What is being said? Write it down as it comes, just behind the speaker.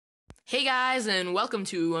Hey guys, and welcome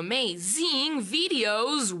to Amazing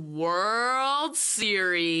Videos World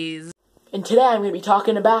Series. And today I'm going to be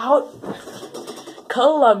talking about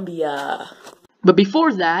Colombia. But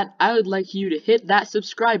before that, I would like you to hit that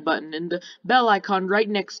subscribe button and the bell icon right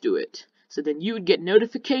next to it, so then you would get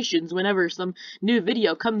notifications whenever some new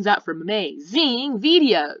video comes out from Amazing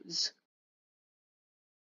Videos.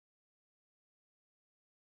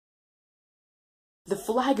 The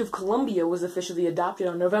flag of Colombia was officially adopted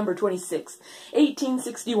on November 26,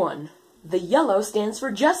 1861. The yellow stands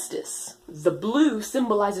for justice. The blue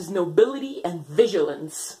symbolizes nobility and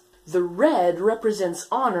vigilance. The red represents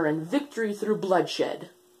honor and victory through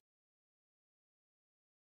bloodshed.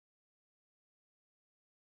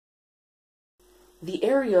 The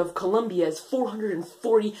area of Colombia is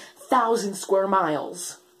 440,000 square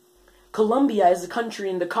miles. Colombia is a country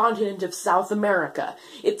in the continent of South America.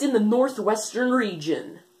 It's in the northwestern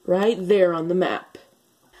region, right there on the map.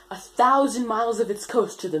 1,000 miles of its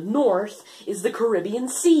coast to the north is the Caribbean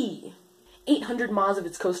Sea. 800 miles of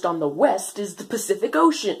its coast on the west is the Pacific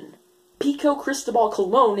Ocean. Pico Cristobal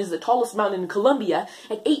Colon is the tallest mountain in Colombia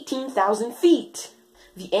at 18,000 feet.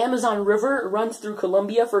 The Amazon River runs through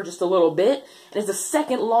Colombia for just a little bit, and is the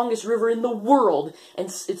second longest river in the world, and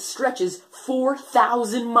it stretches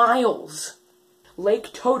 4,000 miles.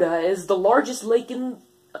 Lake Tota is the largest lake in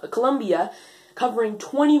Colombia, covering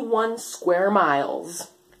 21 square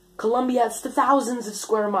miles. Colombia has thousands of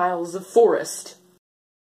square miles of forest.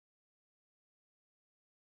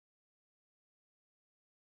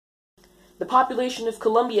 The population of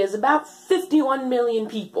Colombia is about 51 million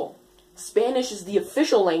people. Spanish is the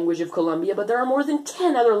official language of Colombia, but there are more than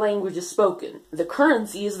 10 other languages spoken. The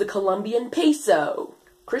currency is the Colombian peso.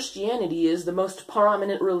 Christianity is the most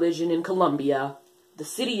prominent religion in Colombia. The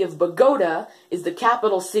city of Bogota is the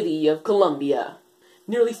capital city of Colombia.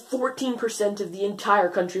 Nearly 14% of the entire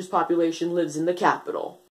country's population lives in the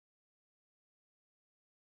capital.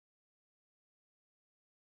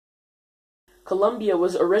 Colombia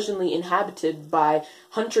was originally inhabited by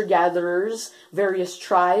hunter-gatherers, various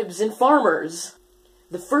tribes, and farmers.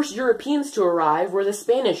 The first Europeans to arrive were the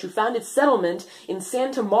Spanish, who founded settlement in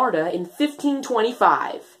Santa Marta in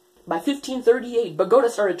 1525. By 1538, Bogota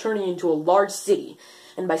started turning into a large city,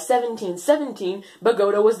 and by 1717,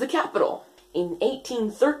 Bogota was the capital. In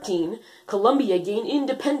 1813, Colombia gained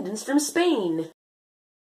independence from Spain.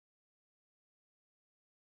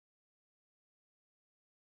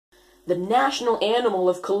 The national animal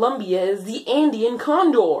of Colombia is the Andean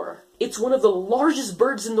condor. It's one of the largest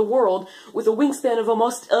birds in the world, with a wingspan of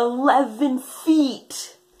almost 11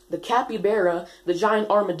 feet. The capybara, the giant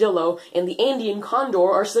armadillo, and the Andean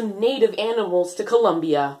condor are some native animals to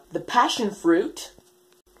Colombia. The passion fruit,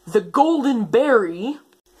 the golden berry,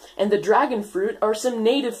 and the dragon fruit are some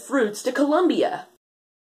native fruits to Colombia.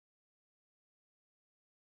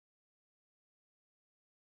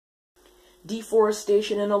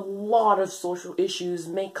 Deforestation and a lot of social issues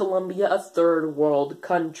make Colombia a third world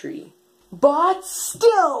country. But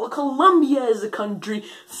still, Colombia is a country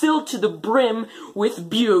filled to the brim with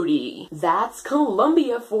beauty. That's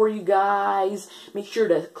Colombia for you guys. Make sure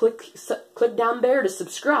to click down there to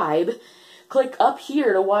subscribe. Click up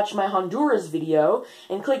here to watch my Honduras video.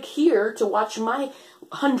 And click here to watch my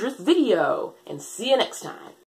 100th video. And see you next time.